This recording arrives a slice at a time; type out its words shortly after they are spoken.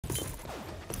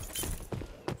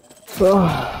Well,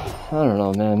 I don't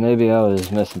know, man. Maybe I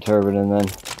was misinterpreting then.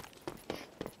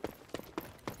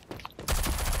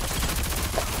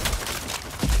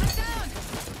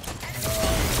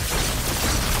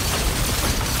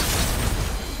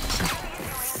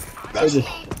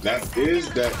 That is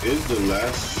the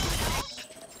last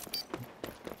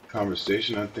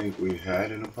conversation I think we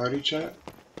had in a party chat.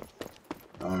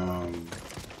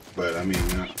 But I mean,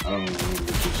 I don't remember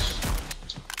just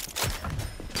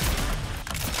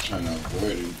trying to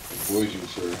avoid you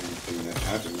for anything that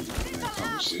happened in that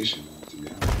conversation. To be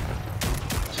honest,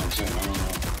 that's what I'm saying. I don't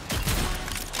know.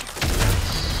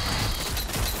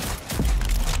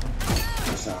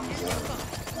 That sounds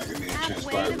like it may have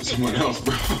transpired with someone else,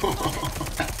 bro.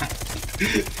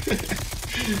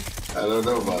 I don't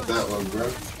know about that one,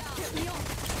 bro.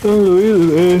 I don't know either,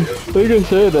 man. Like I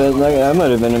said, I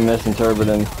might have been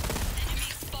misinterpreting.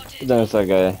 Then it's like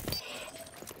I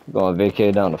go on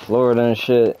vacay down to Florida and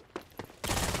shit.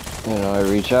 You know, I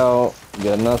reach out,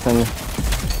 get nothing.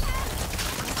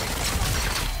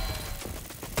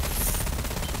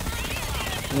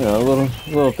 You know,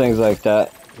 little things like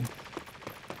that.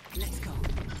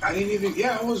 I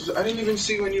didn't even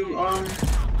see when you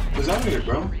was out here,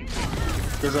 bro.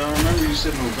 Because I remember you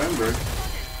said November,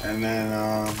 and then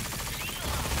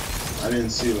I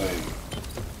didn't see like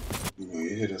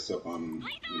you hit us up on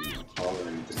call or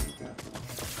anything like that.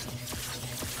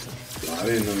 So I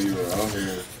didn't know you were out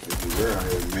here. If you were out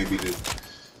here, maybe the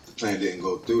plan didn't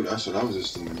go through. That's what I was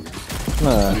assuming.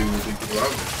 Nah. I didn't even think you were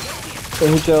out here. They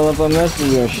hit y'all up on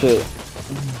Messenger and shit.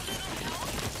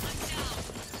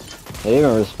 They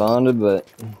even responded, but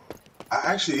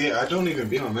I don't even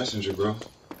be on Messenger, bro.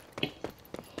 I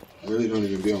really don't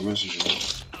even be on Messenger, bro.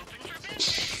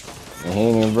 and he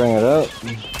didn't even bring it up.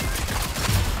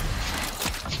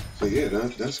 But yeah,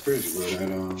 that's crazy, bro.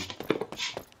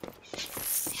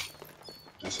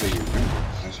 That's how you remember.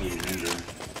 That's how you remember.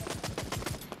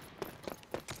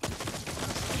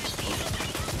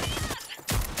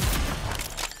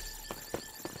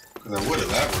 Because I would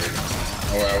elaborate on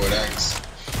it, or I would ask.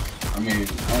 I mean, I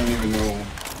don't even know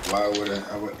why I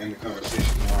would end the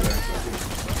conversation and all that.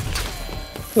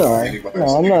 No,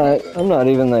 I'm not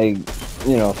even like,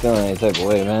 you know, feeling any type of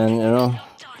way, man, you know?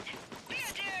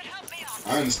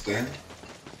 I understand.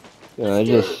 You know, I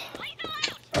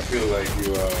feel like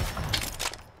you're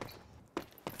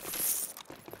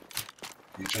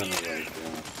trying to like,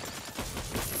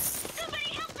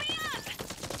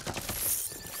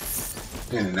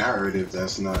 in a narrative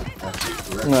that's not actually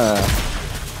correct. No,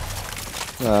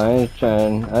 I ain't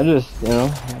trying. I just, you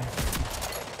know,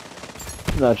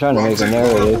 I'm not trying to make a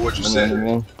narrative. What you said. I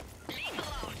mean?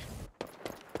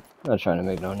 I'm not trying to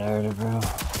make no narrative, bro.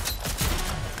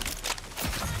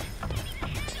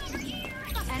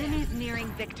 Enemies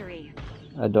nearing victory.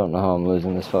 I don't know how I'm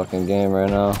losing this fucking game right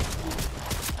now.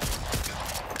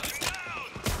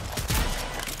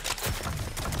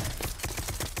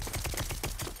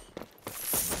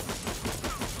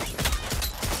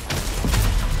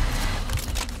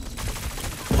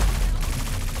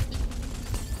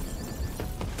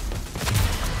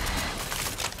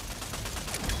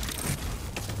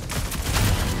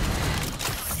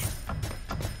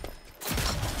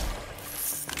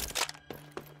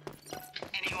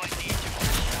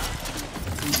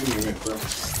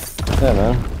 Yeah,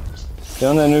 man. You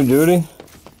on that new duty?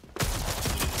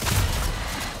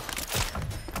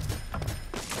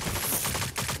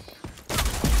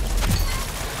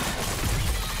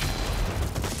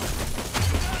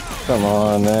 Come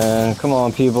on, man. Come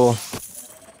on, people.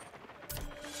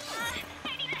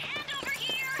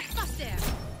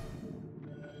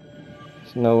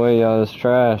 There's no way y'all is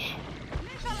trash.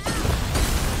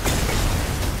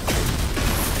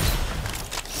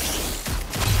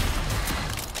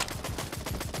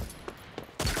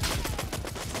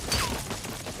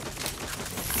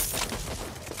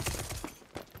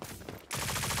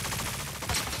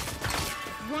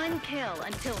 One kill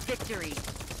until victory.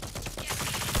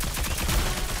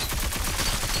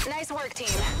 Nice work, team.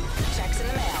 Checks in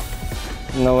the mail.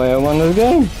 No way I won this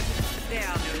game. There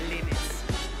are no limits.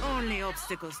 Only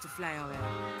obstacles to fly away.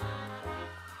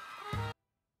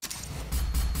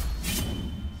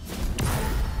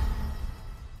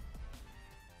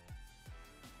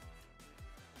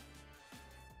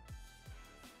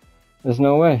 There's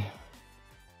no way.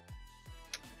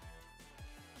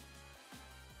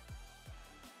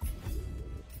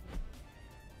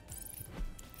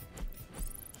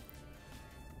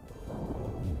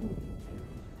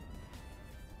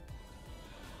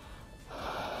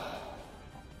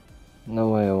 No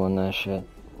way I won that shit.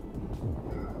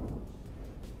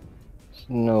 There's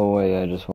no way I just won.